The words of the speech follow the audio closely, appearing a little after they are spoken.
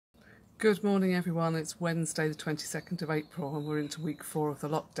Good morning everyone, it's Wednesday the 22nd of April and we're into week 4 of the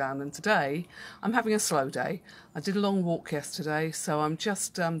lockdown, and today I'm having a slow day. I did a long walk yesterday, so I'm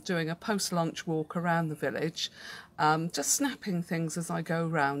just doing a post-lunch walk around the village, just snapping things as I go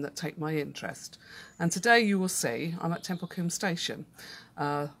around that take my interest. And today you will see I'm at Templecombe Station,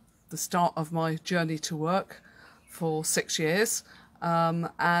 the start of my journey to work for 6 years.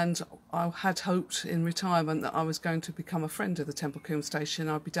 And I had hoped in retirement that I was going to become a friend of the Templecombe Station.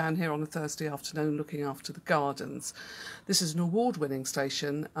 I'd be down here on a Thursday afternoon looking after the gardens. This is an award-winning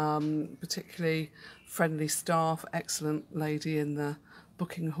station, particularly friendly staff, excellent lady in the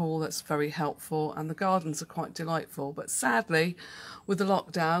booking hall that's very helpful, and the gardens are quite delightful. But sadly, with the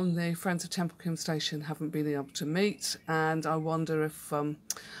lockdown, the Friends of Templecombe Station haven't been able to meet, and I wonder if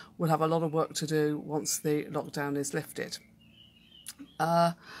we'll have a lot of work to do once the lockdown is lifted.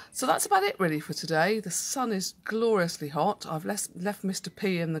 So that's about it really for today. The sun is gloriously hot. I've left Mr.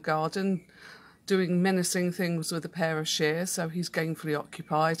 P in the garden doing menacing things with a pair of shears, so he's gainfully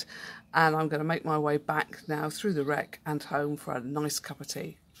occupied, and I'm going to make my way back now through the wreck and home for a nice cup of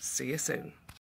tea. See you soon.